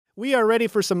We are ready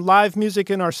for some live music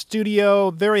in our studio.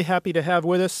 Very happy to have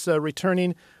with us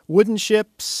returning Wooden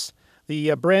Shjips,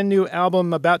 the brand new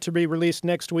album about to be released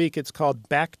next week. It's called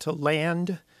Back to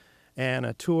Land, and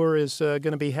a tour is going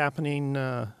to be happening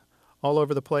all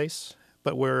over the place.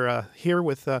 But we're here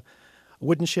with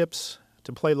Wooden Shjips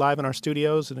to play live in our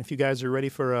studios, and if you guys are ready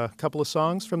for a couple of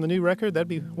songs from the new record, that'd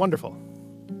be wonderful.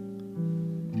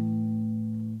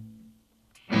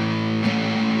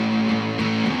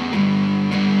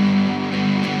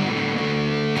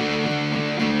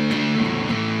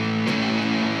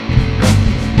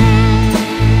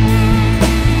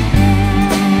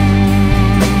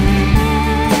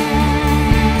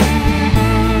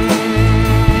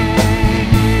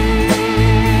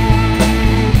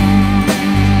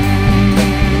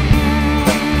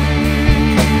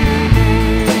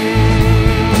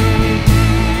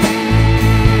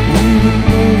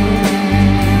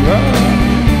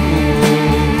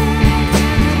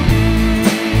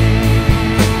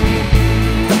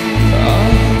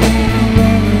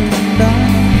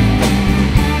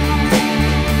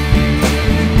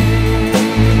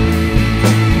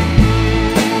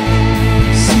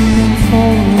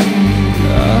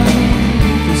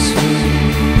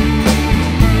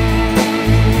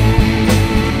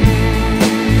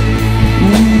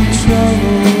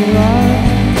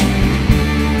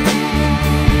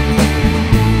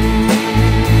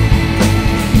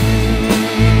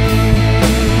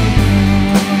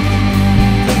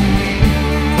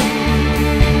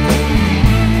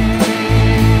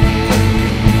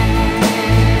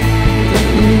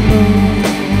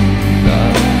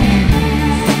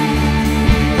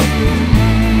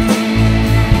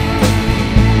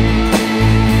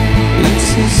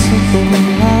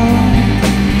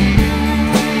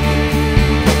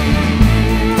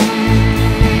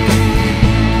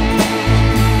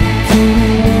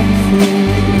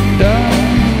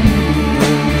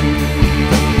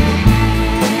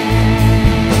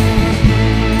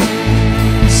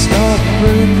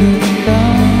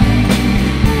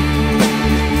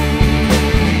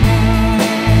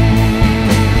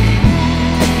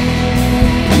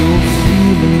 You're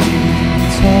feeling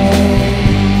tired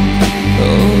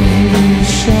of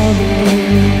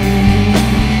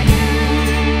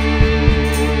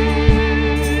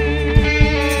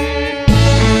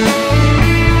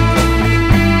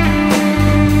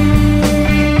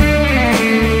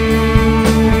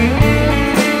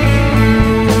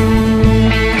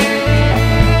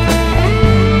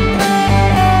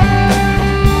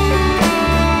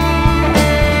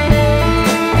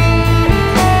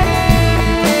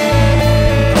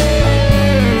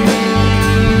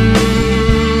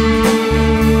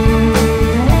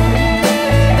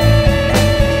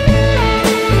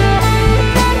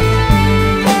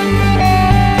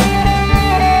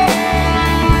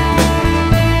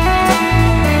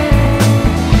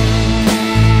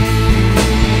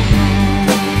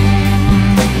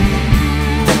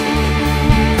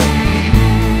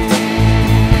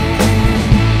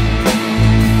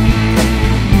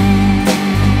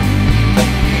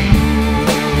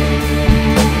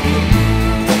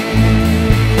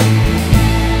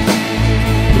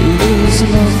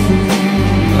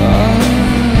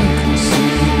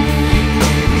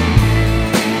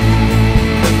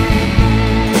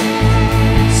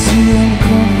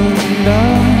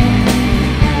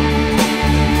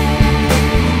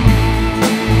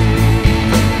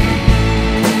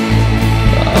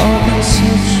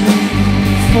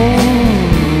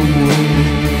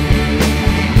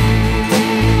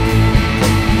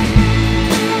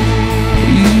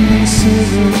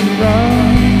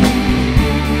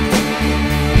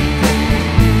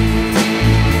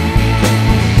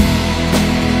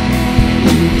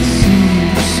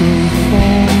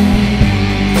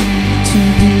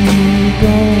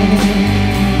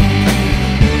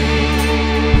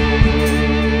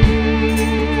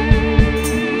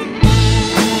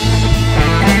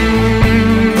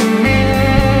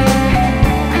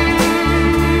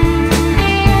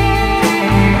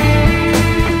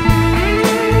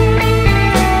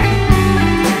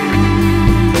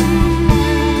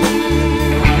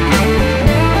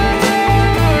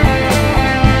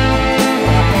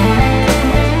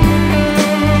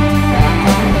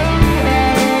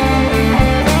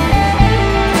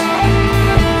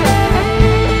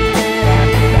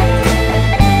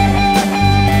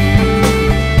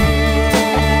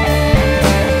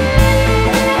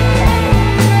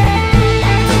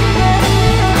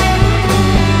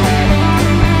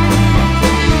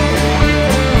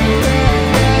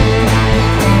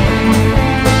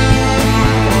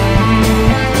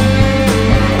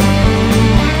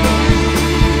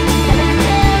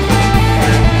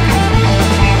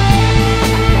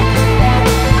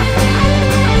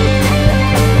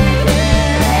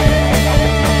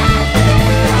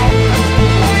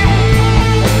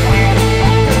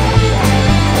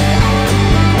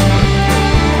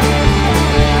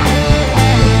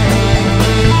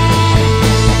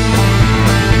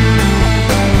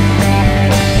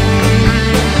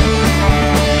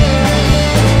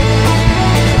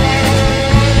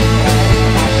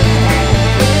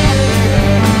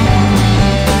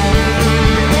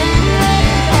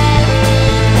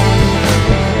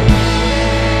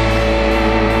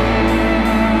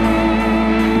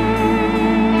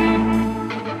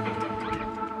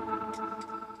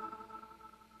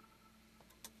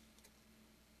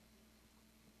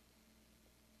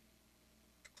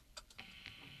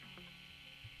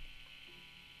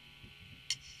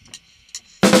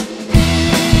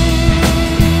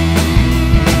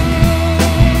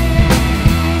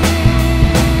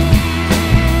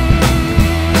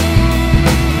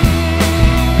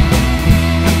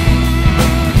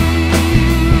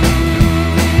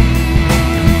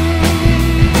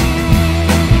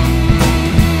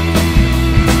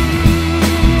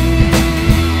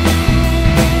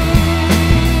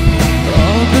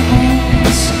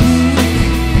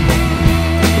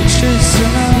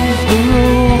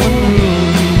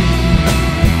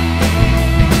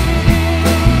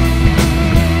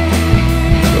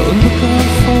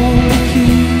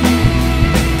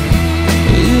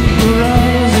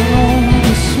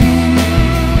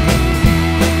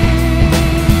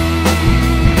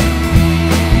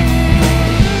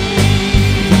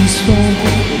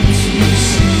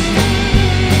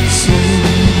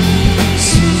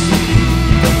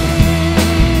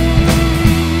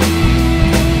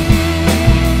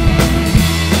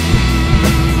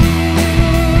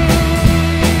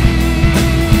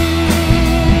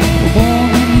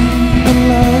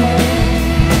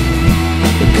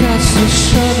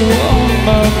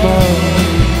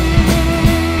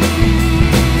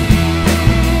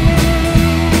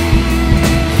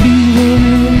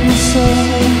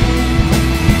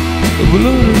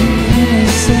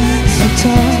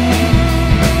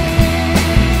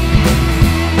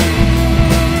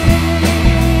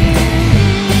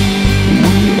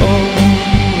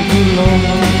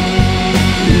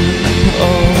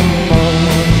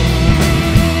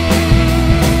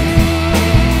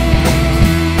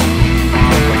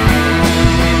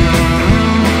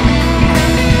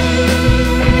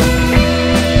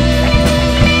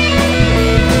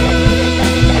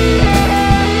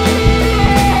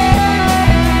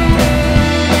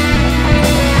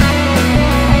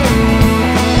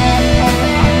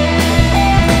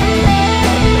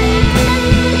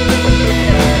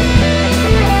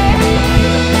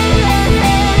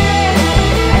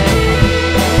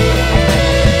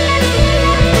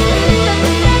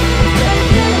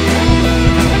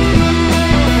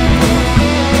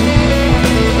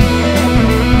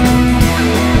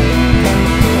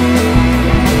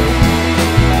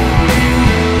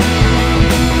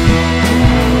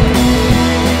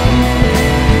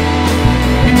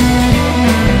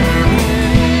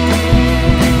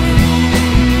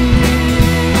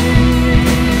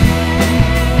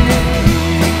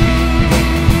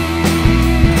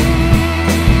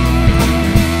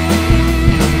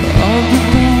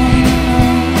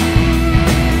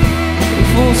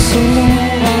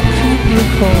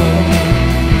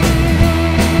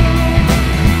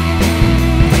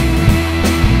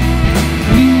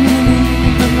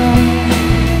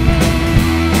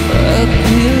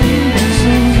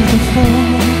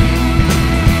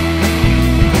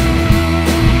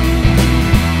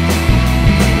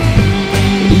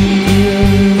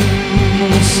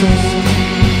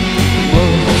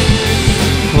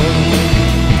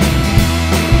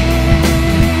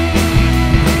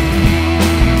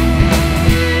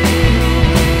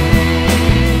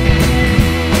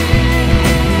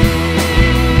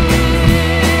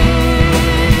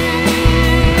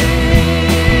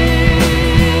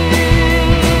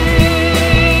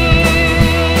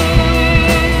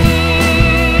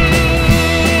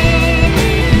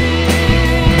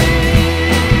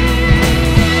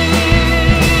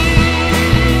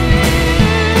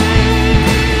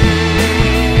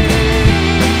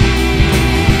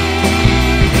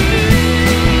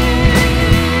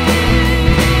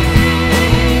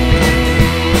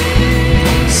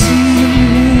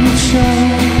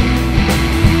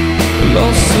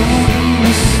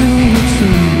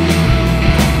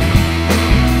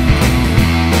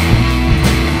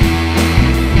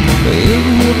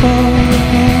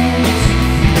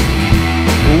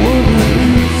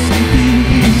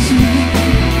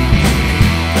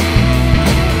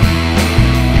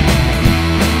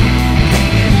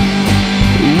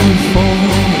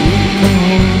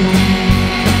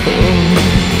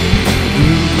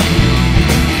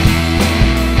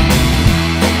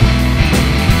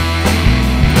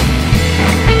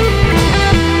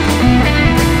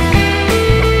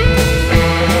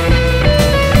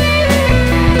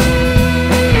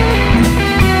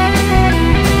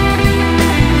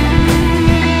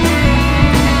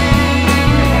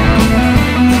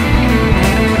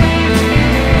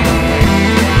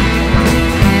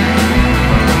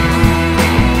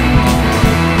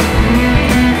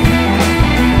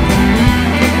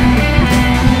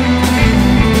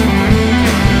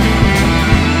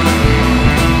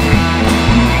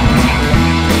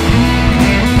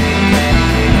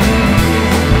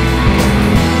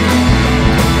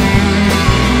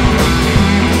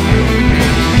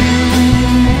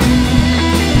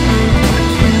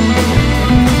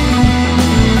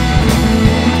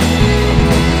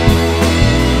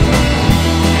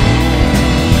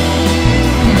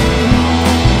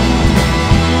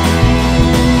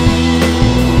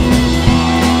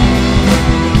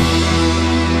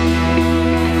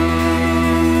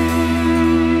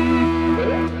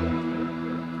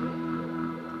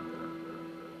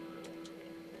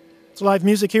It's live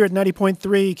music here at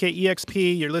 90.3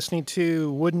 KEXP. You're listening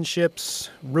to Wooden Shjips,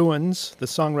 Ruins, the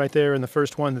song right there, and the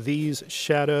first one, These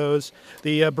Shadows.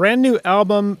 The brand new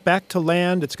album, Back to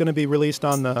Land, it's going to be released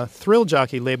on the Thrill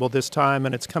Jockey label this time,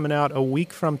 and it's coming out a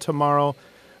week from tomorrow,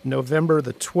 November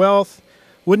the 12th.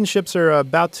 Wooden Shjips are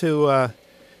about to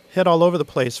head all over the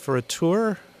place for a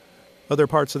tour, other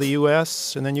parts of the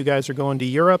U.S., and then you guys are going to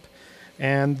Europe.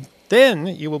 And then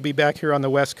you will be back here on the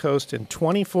West Coast in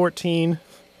 2014.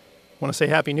 I want to say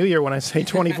Happy New Year when I say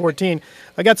 2014.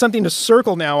 I got something to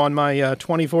circle now on my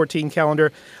 2014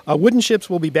 calendar. Wooden Shjips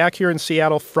will be back here in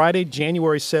Seattle Friday,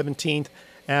 January 17th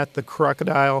at the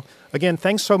Crocodile. Again,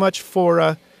 thanks so much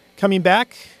for coming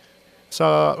back.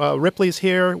 So Ripley's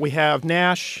here. We have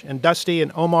Nash and Dusty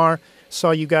and Omar.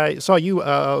 Saw you,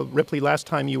 Ripley, last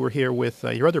time you were here with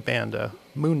your other band,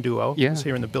 Moon Duo. Yeah. I was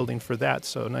here in the building for that,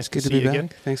 so nice to Good to see be you back. again.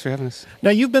 Thanks for having us.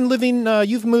 Now,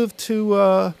 you've moved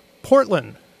to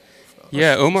Portland.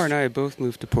 Yeah, Omar and I both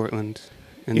moved to Portland,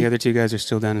 and the other two guys are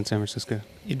still down in San Francisco.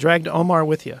 You dragged Omar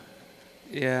with you.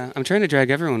 Yeah, I'm trying to drag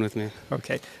everyone with me.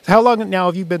 Okay. So how long now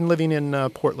have you been living in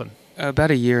Portland?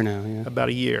 About a year now, yeah. About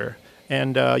a year.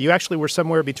 And you actually were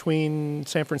somewhere between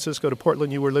San Francisco to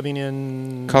Portland. You were living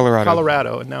in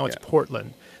Colorado, and now it's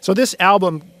Portland. So this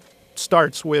album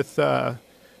starts with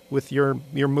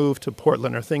your move to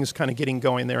Portland. Are things kind of getting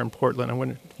going there in Portland? I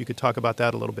wonder if you could talk about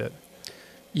that a little bit.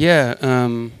 Yeah,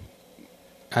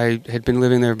 I had been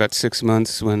living there about 6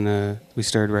 months when we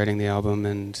started writing the album,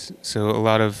 and so a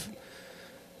lot of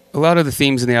the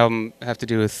themes in the album have to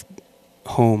do with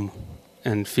home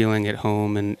and feeling at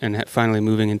home, and finally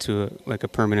moving into a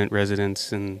permanent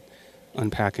residence and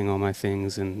unpacking all my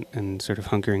things and sort of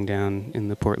hunkering down in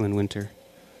the Portland winter.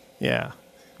 Yeah,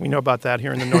 we know about that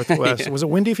here in the Northwest. Was it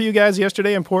windy for you guys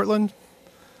yesterday in Portland?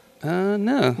 No.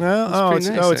 No?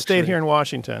 It stayed here in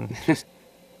Washington. Just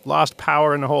lost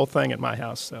power and the whole thing at my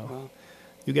house, so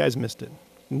you guys missed it.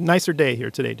 Nicer day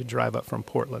here today to drive up from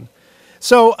Portland.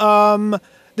 So,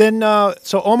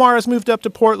 so Omar has moved up to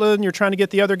Portland. You're trying to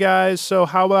get the other guys. So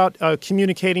how about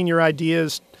communicating your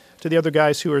ideas to the other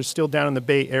guys who are still down in the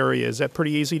Bay Area? Is that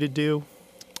pretty easy to do?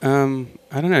 I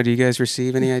don't know. Do you guys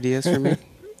receive any ideas from me?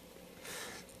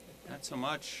 Not so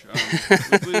much.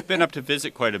 We've been up to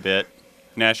visit quite a bit,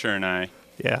 Nasher and I.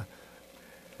 Yeah.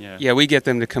 Yeah, we get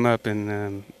them to come up,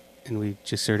 and we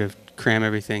just sort of cram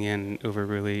everything in over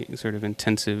really sort of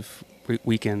intensive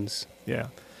weekends. Yeah.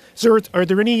 So are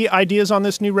there any ideas on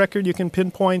this new record you can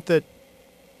pinpoint that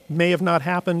may have not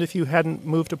happened if you hadn't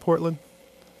moved to Portland?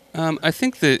 I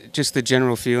think that just the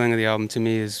general feeling of the album to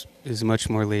me is much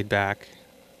more laid back.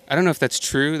 I don't know if that's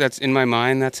true. That's in my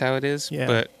mind. That's how it is. Yeah.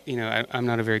 But I'm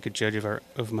not a very good judge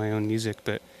of my own music.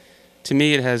 But to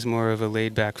me, it has more of a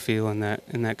laid back feel, and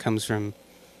that comes from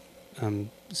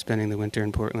spending the winter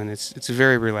in Portland. It's a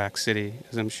very relaxed city,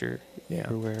 as I'm sure you're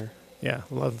aware. Yeah,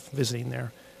 love visiting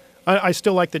there. I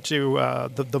still like that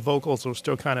the vocals are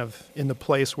still kind of in the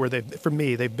place where they're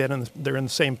in the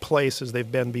same place as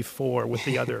they've been before with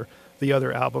the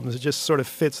other albums. It just sort of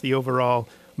fits the overall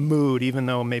mood, even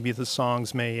though maybe the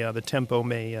songs the tempo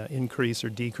may increase or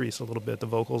decrease a little bit. The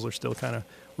vocals are still kind of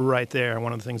right there.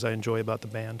 One of the things I enjoy about the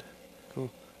band.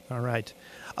 Cool. All right.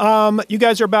 You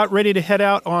guys are about ready to head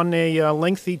out on a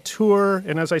lengthy tour,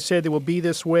 and as I said, they will be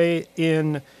this way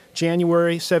in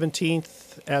January 17th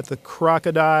at the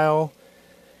Crocodile.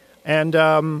 And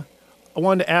I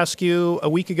wanted to ask you, a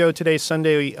week ago today,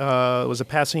 Sunday, was a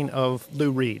passing of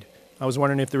Lou Reed. I was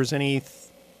wondering if there was any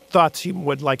thoughts you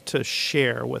would like to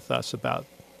share with us about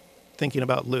thinking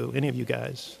about Lou, any of you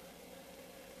guys?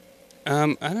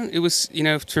 It was,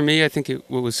 for me, I think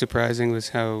what was surprising was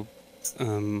how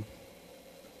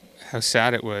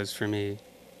sad it was for me,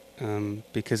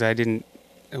 because I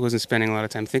wasn't spending a lot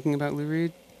of time thinking about Lou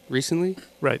Reed recently.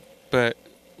 Right. But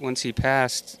once he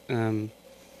passed,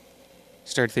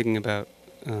 started thinking about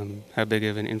how big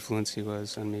of an influence he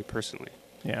was on me personally.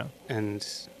 Yeah. And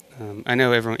I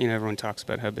know everyone talks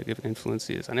about how big of an influence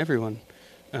he is on everyone.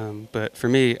 But for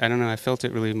me, I don't know, I felt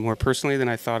it really more personally than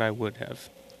I thought I would have.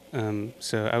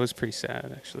 So I was pretty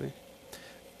sad, actually.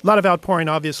 A lot of outpouring,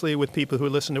 obviously, with people who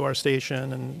listen to our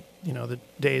station, and the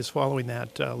days following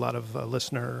that, a lot of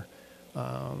listener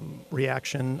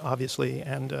reaction, obviously,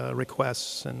 and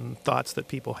requests and thoughts that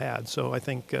people had. So I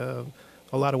think a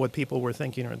lot of what people were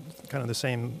thinking are kind of the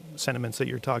same sentiments that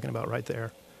you're talking about right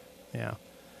there. Yeah.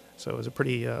 So it was a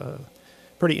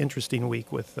pretty interesting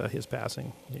week with his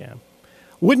passing. Yeah.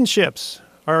 Wooden Shjips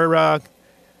are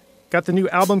got the new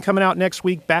album coming out next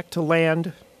week, Back to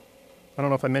Land. I don't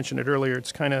know if I mentioned it earlier.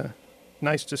 It's kind of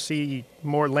nice to see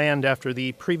more land after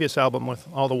the previous album with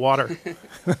all the water.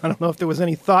 I don't know if there was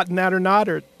any thought in that or not,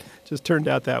 or it just turned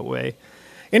out that way.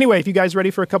 Anyway, if you guys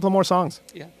ready for a couple of more songs?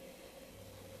 Yeah.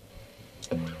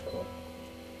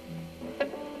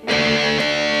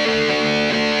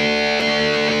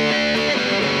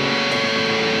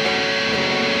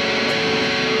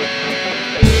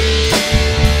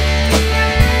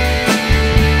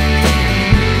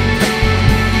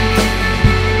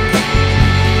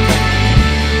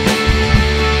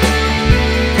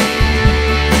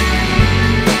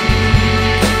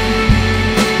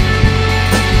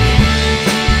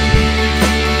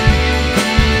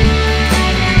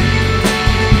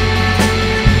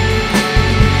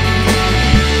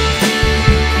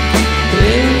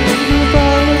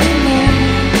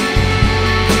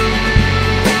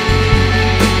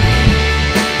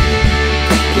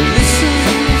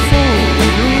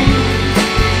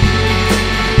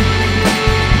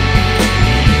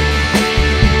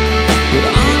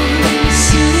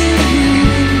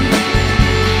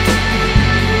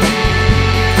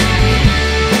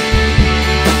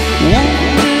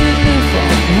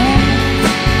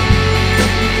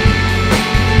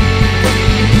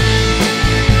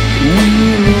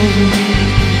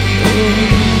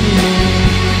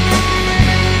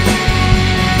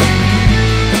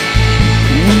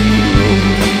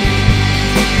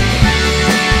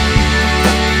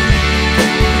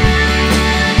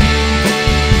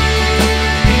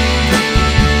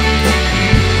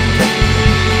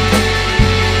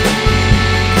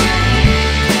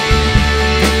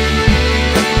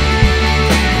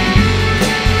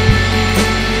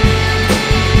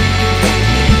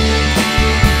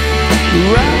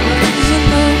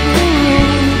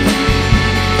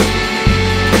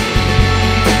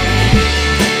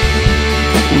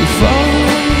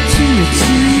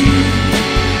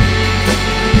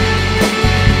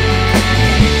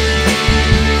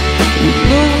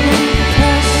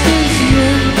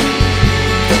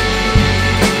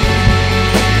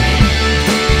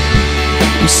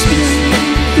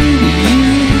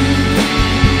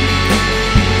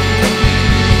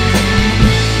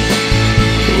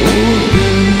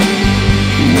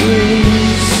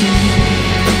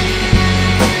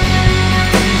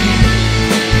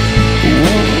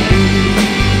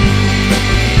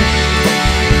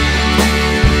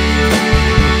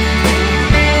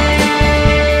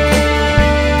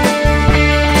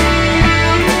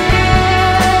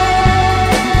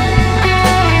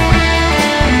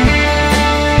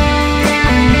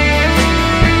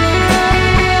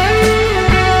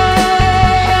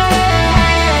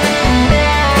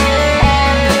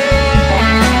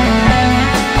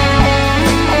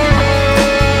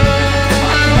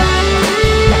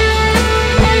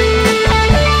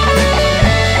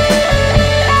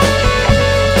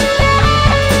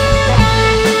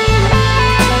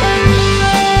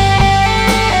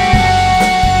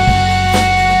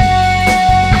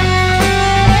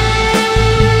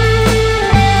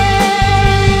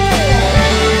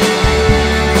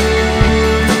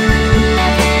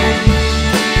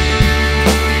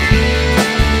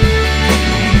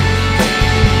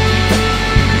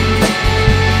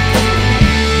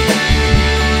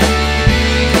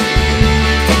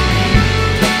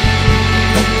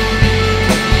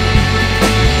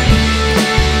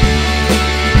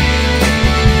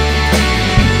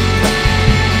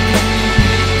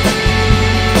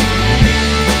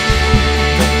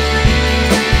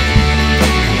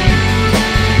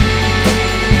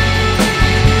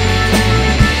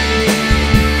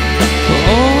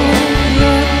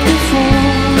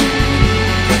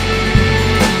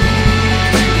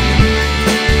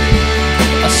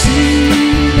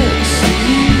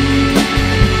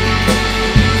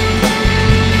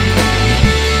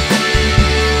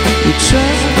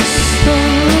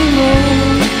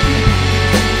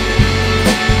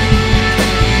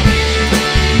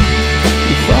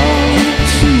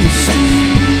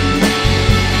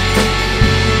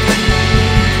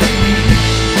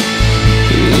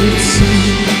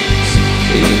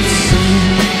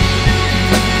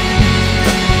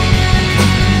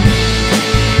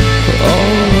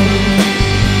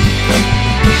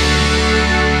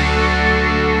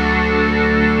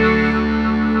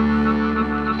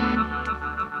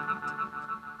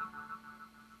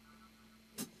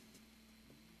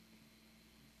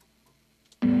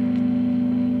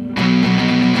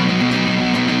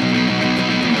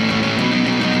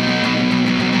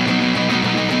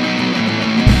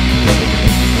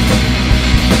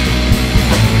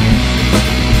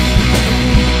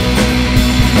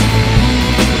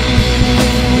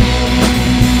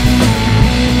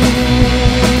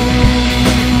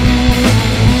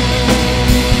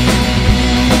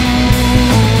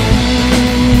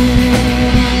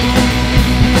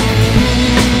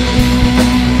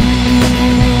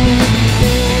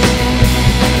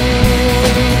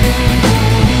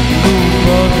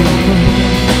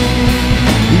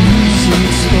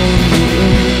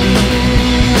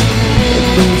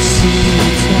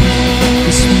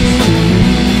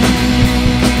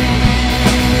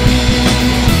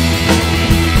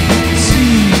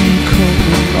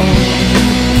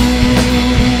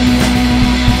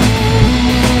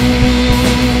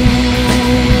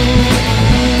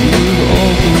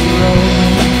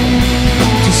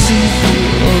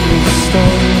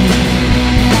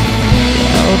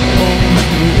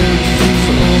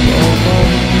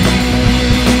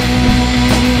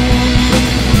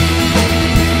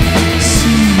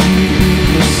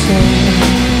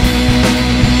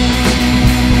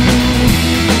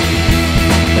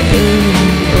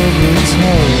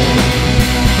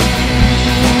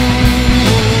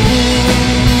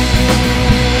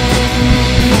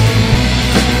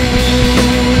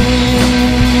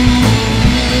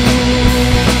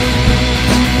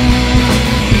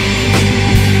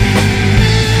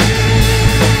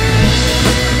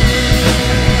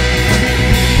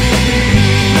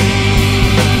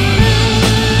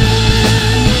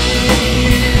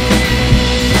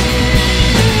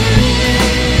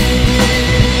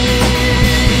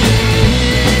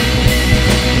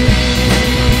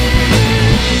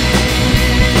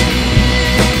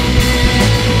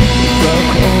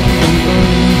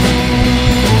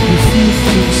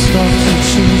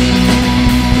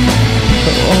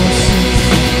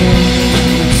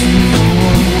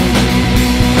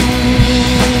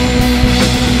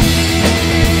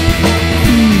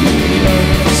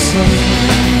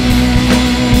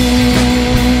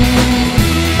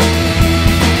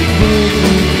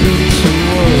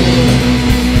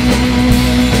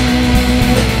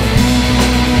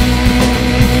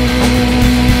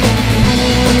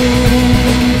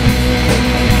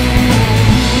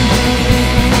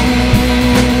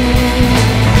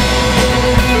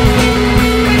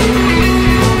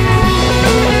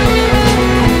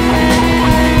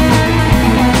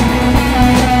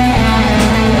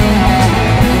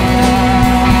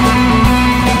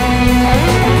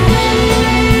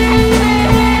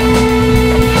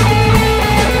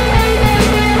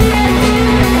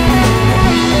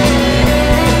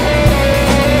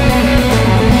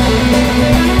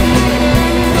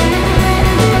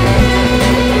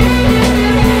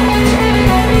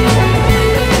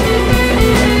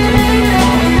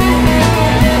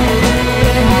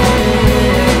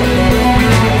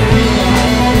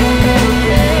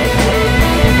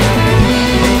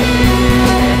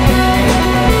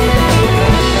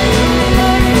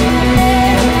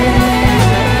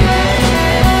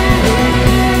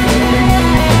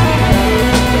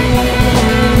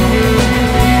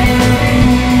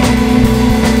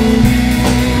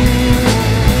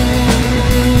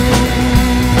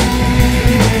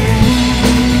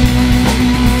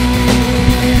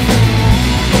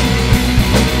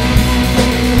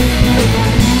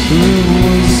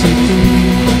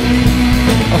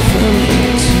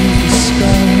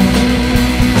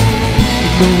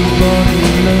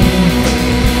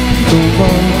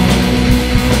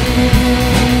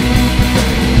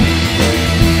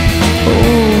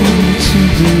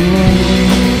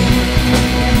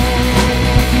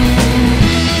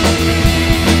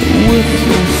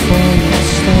 Christmas